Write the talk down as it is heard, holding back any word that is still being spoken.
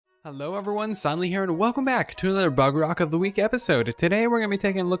Hello everyone, Silently here and welcome back to another Bugrock of the Week episode. Today we're going to be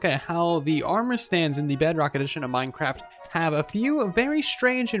taking a look at how the armor stands in the Bedrock edition of Minecraft have a few very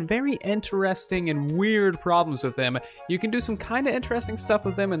strange and very interesting and weird problems with them. You can do some kind of interesting stuff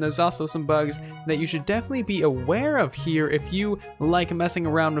with them, and there's also some bugs that you should definitely be aware of here if you like messing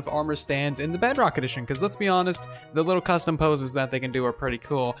around with armor stands in the Bedrock edition, because let's be honest, the little custom poses that they can do are pretty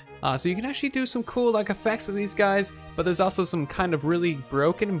cool. So you can actually do some cool effects with these guys, but there's also some kind of really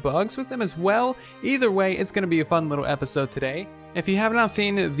broken bugs with them as well. Either way, it's going to be a fun little episode today. If you have not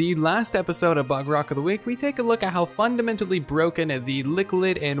seen the last episode of Bugrock of the Week, we take a look at how fundamentally broken the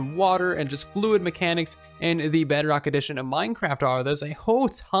liquid and water and just fluid mechanics in the Bedrock edition of Minecraft are. There's a whole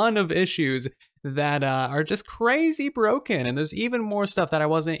ton of issues that are just crazy broken, and there's even more stuff that I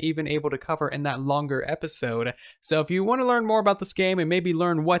wasn't even able to cover in that longer episode. So if you want to learn more about this game and maybe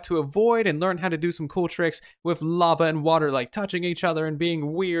learn what to avoid and learn how to do some cool tricks with lava and water like touching each other and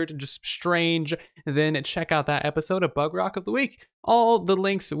being weird and just strange, then check out that episode of Bugrock of the Week. All the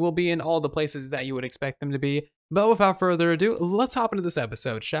links will be in all the places that you would expect them to be. But without further ado, let's hop into this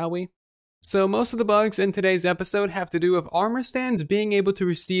episode, shall we? So most of the bugs in today's episode have to do with armor stands being able to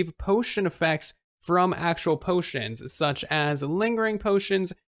receive potion effects from actual potions, such as lingering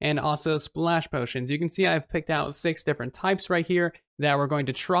potions and also splash potions. You can see I've picked out 6 different types right here that we're going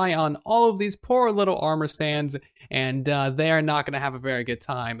to try on all of these poor little armor stands, and they are not going to have a very good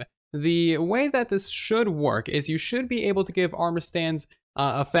time. The way that this should work is you should be able to give armor stands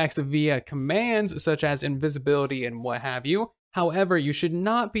effects via commands such as invisibility and what have you. However, you should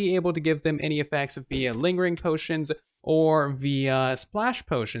not be able to give them any effects via lingering potions or via splash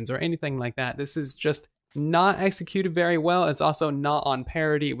potions or anything like that. This is just not executed very well. It's also not on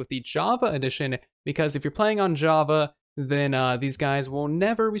parity with the Java edition, because if you're playing on Java, then these guys will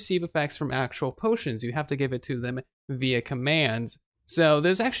never receive effects from actual potions. You have to give it to them via commands. So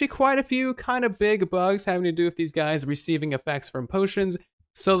there's actually quite a few kind of big bugs having to do with these guys receiving effects from potions.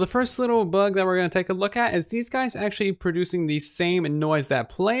 So the first little bug that we're going to take a look at is these guys actually producing the same noise that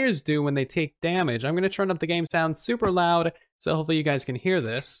players do when they take damage. I'm going to turn up the game sound super loud, so hopefully you guys can hear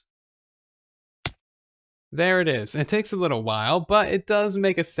this. There it is. It takes a little while, but it does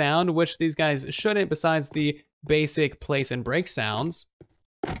make a sound, which these guys shouldn't, besides the basic place and break sounds.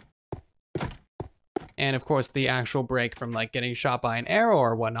 And of course the actual break from getting shot by an arrow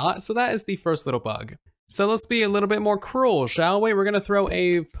or whatnot. So that is the first little bug. So let's be a little bit more cruel, shall we? We're going to throw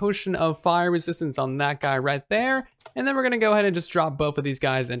a potion of fire resistance on that guy right there. And then we're going to go ahead and just drop both of these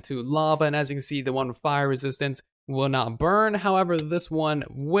guys into lava. And as you can see, the one with fire resistance will not burn. However, this one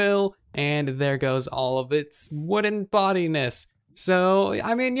will. And there goes all of its wooden bodiness. So,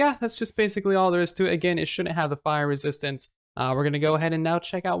 I mean, yeah, that's just basically all there is to it. Again, it shouldn't have the fire resistance. We're going to go ahead and now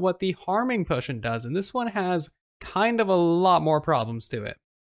check out what the harming potion does. And this one has kind of a lot more problems to it.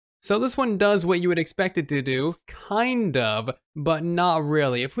 So this one does what you would expect it to do, kind of, but not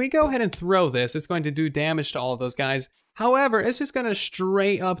really. If we go ahead and throw this, it's going to do damage to all of those guys. However, it's just going to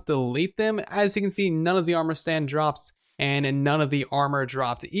straight up delete them. As you can see, none of the armor stand drops, and none of the armor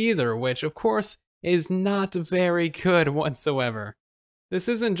dropped either, which of course is not very good whatsoever. This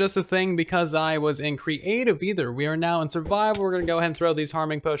isn't just a thing because I was in creative either. We are now in survival. We're going to go ahead and throw these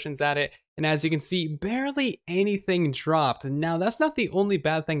harming potions at it. And as you can see, barely anything dropped. Now, that's not the only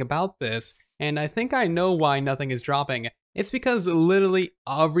bad thing about this. And I think I know why nothing is dropping. It's because literally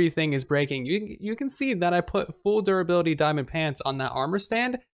everything is breaking. You can see that I put full durability diamond pants on that armor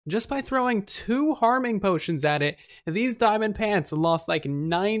stand. Just by throwing 2 harming potions at it, these diamond pants lost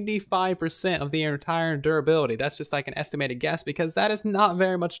 95% of the entire durability. That's just an estimated guess, because that is not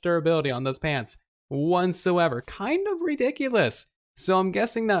very much durability on those pants whatsoever. Kind of ridiculous. So I'm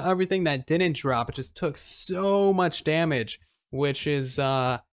guessing that everything that didn't drop just took so much damage, which is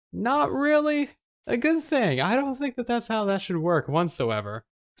not really a good thing. I don't think that that's how that should work whatsoever.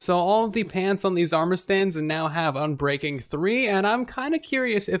 So all of the pants on these armor stands now have Unbreaking 3, and I'm kind of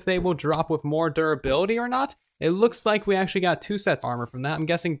curious if they will drop with more durability or not. It looks like we actually got 2 sets of armor from that. I'm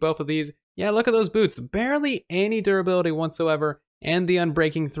guessing both of these. Yeah, look at those boots. Barely any durability whatsoever, and the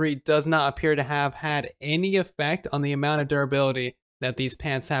Unbreaking 3 does not appear to have had any effect on the amount of durability that these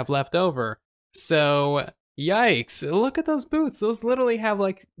pants have left over. So, yikes. Look at those boots. Those literally have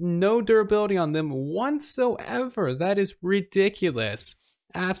no durability on them whatsoever. That is ridiculous.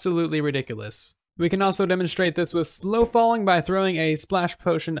 Absolutely ridiculous. We can also demonstrate this with slow falling by throwing a splash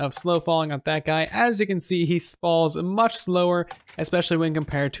potion of slow falling at that guy. As you can see, he falls much slower, especially when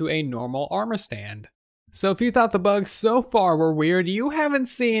compared to a normal armor stand. So if you thought the bugs so far were weird, you haven't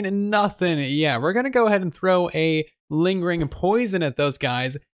seen nothing yet. We're going to go ahead and throw a lingering poison at those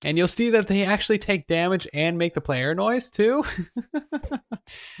guys, and you'll see that they actually take damage and make the player noise too.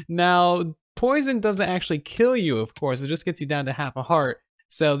 Now, poison doesn't actually kill you, of course, it just gets you down to half a heart.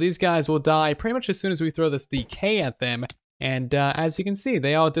 So these guys will die pretty much as soon as we throw this decay at them. And as you can see,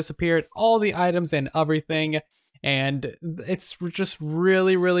 they all disappeared, all the items and everything. And it's just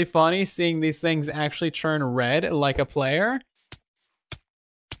really, really funny seeing these things actually turn red like a player.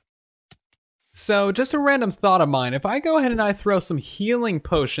 So just a random thought of mine, if I go ahead and I throw some healing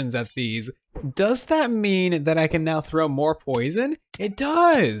potions at these, does that mean that I can now throw more poison? It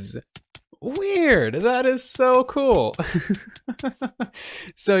does! Weird, that is so cool.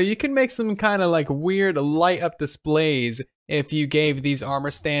 So you can make some kind of like weird light up displays if you gave these armor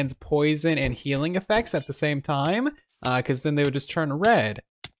stands poison and healing effects at the same time, because then they would just turn red.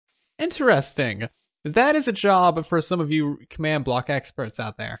 Interesting. That is a job for some of you command block experts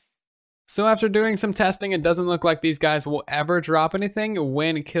out there. So after doing some testing, it doesn't look like these guys will ever drop anything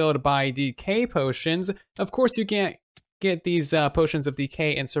when killed by decay potions. Of course, you can't get these potions of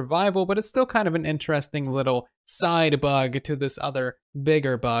decay in survival, but it's still kind of an interesting little side bug to this other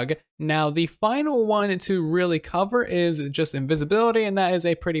bigger bug. Now, the final one to really cover is just invisibility, and that is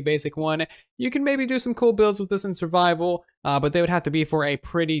a pretty basic one. You can maybe do some cool builds with this in survival, but they would have to be for a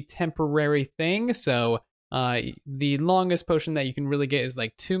pretty temporary thing, so the longest potion that you can really get is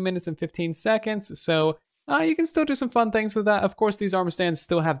like 2 minutes and 15 seconds, so you can still do some fun things with that. Of course, these armor stands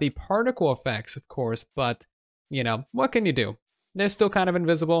still have the particle effects, of course, but, you know, what can you do? They're still kind of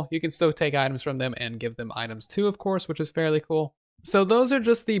invisible. You can still take items from them and give them items too, of course, which is fairly cool. So those are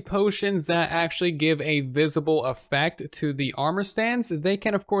just the potions that actually give a visible effect to the armor stands. They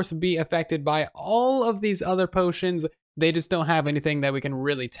can, of course, be affected by all of these other potions. They just don't have anything that we can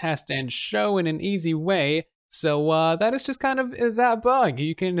really test and show in an easy way. So that is just kind of that bug.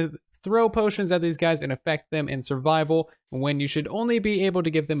 You can throw potions at these guys and affect them in survival when you should only be able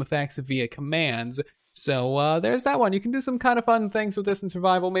to give them effects via commands. So there's that one. You can do some kind of fun things with this in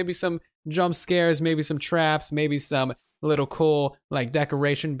survival. Maybe some jump scares, maybe some traps, maybe some little cool like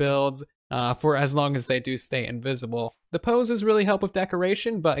decoration builds for as long as they do stay invisible. The poses really help with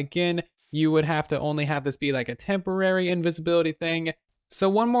decoration, but again, you would have to only have this be like a temporary invisibility thing. So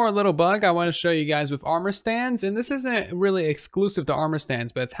one more little bug I want to show you guys with armor stands, and this isn't really exclusive to armor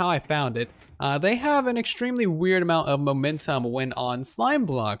stands, but it's how I found it. They have an extremely weird amount of momentum when on slime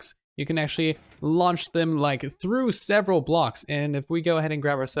blocks. You can actually launch them like through several blocks, and if we go ahead and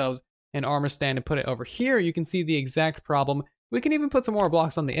grab ourselves an armor stand and put it over here, you can see the exact problem. We can even put some more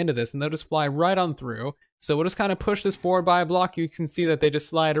blocks on the end of this and they'll just fly right on through. So we'll just kind of push this forward by a block. You can see that they just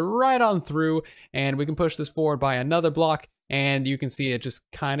slide right on through, and we can push this forward by another block and you can see it just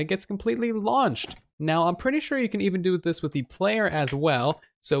kind of gets completely launched. Now I'm pretty sure you can even do this with the player as well.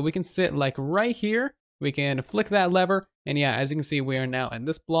 So we can sit like right here, we can flick that lever, and yeah, as you can see, we are now in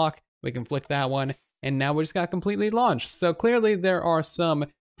this block. We can flick that one, and now we just got completely launched. So clearly there are some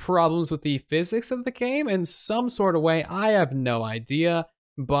problems with the physics of the game in some sort of way. I have no idea,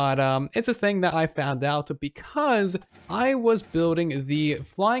 but it's a thing that I found out because I was building the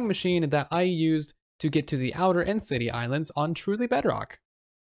flying machine that I used to get to the outer and city islands on Truly Bedrock.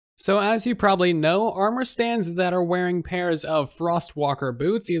 So as you probably know, armor stands that are wearing pairs of Frostwalker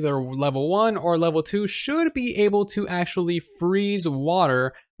boots, either level 1 or level 2, should be able to actually freeze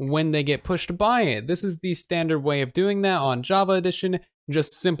water when they get pushed by it. This is the standard way of doing that on Java Edition.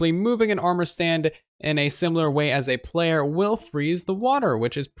 Just simply moving an armor stand in a similar way as a player will freeze the water,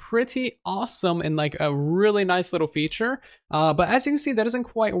 which is pretty awesome and like a really nice little feature. But as you can see, that doesn't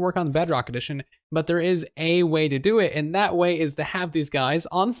quite work on Bedrock Edition, but there is a way to do it, and that way is to have these guys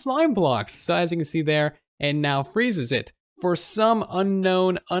on slime blocks. So as you can see there, it now freezes it. For some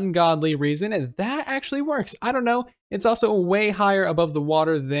unknown, ungodly reason, that actually works. I don't know. It's also way higher above the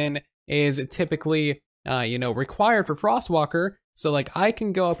water than is typically required for Frostwalker. So like I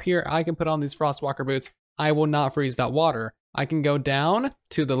can go up here, I can put on these Frostwalker boots, I will not freeze that water. I can go down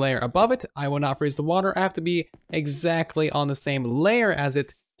to the layer above it, I will not freeze the water. I have to be exactly on the same layer as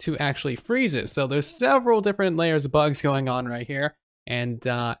it to actually freeze it. So there's several different layers of bugs going on right here, and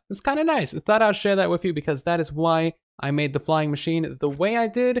it's kind of nice. I thought I'd share that with you because that is why I made the flying machine the way I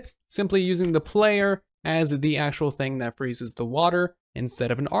did, simply using the player as the actual thing that freezes the water instead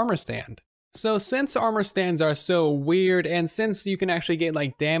of an armor stand. So since armor stands are so weird, and since you can actually get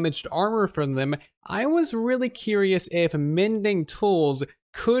like damaged armor from them, I was really curious if mending tools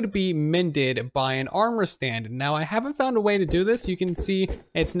could be mended by an armor stand. Now, I haven't found a way to do this. You can see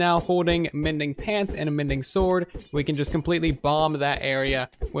it's now holding mending pants and a mending sword. We can just completely bomb that area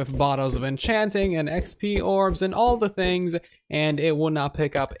with bottles of enchanting and XP orbs and all the things, and it will not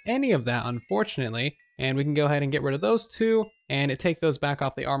pick up any of that, unfortunately. And we can go ahead and get rid of those two and take those back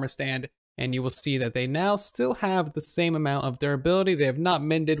off the armor stand, and you will see that they now still have the same amount of durability. They have not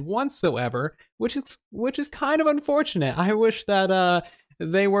mended whatsoever, which is kind of unfortunate. I wish that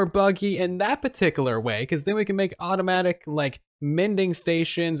they were buggy in that particular way, because then we can make automatic like mending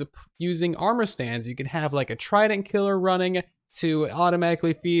stations using armor stands. You can have like a trident killer running to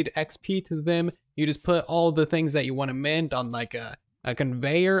automatically feed XP to them. You just put all the things that you want to mend on like a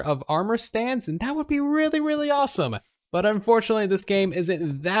conveyor of armor stands, and that would be really, really awesome. But unfortunately, this game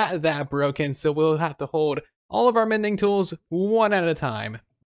isn't that broken, so we'll have to hold all of our mending tools one at a time.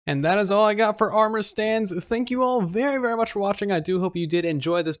 And that is all I got for armor stands. Thank you all very, very much for watching. I do hope you did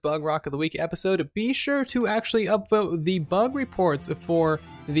enjoy this Bug Rock of the Week episode. Be sure to actually upvote the bug reports for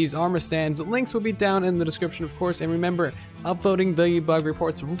these armor stands. Links will be down in the description, of course. And remember, upvoting the bug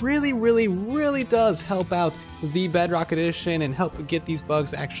reports really does help out the Bedrock edition and help get these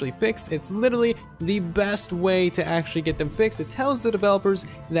bugs actually fixed. It's literally the best way to actually get them fixed. It tells the developers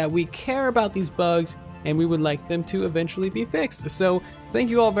that we care about these bugs and we would like them to eventually be fixed. So thank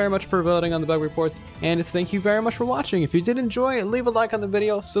you all very much for voting on the bug reports, and thank you very much for watching. If you did enjoy, leave a like on the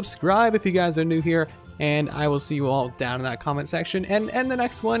video, subscribe if you guys are new here, and I will see you all down in that comment section and the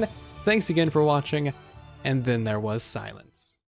next one. Thanks again for watching, and then there was silence.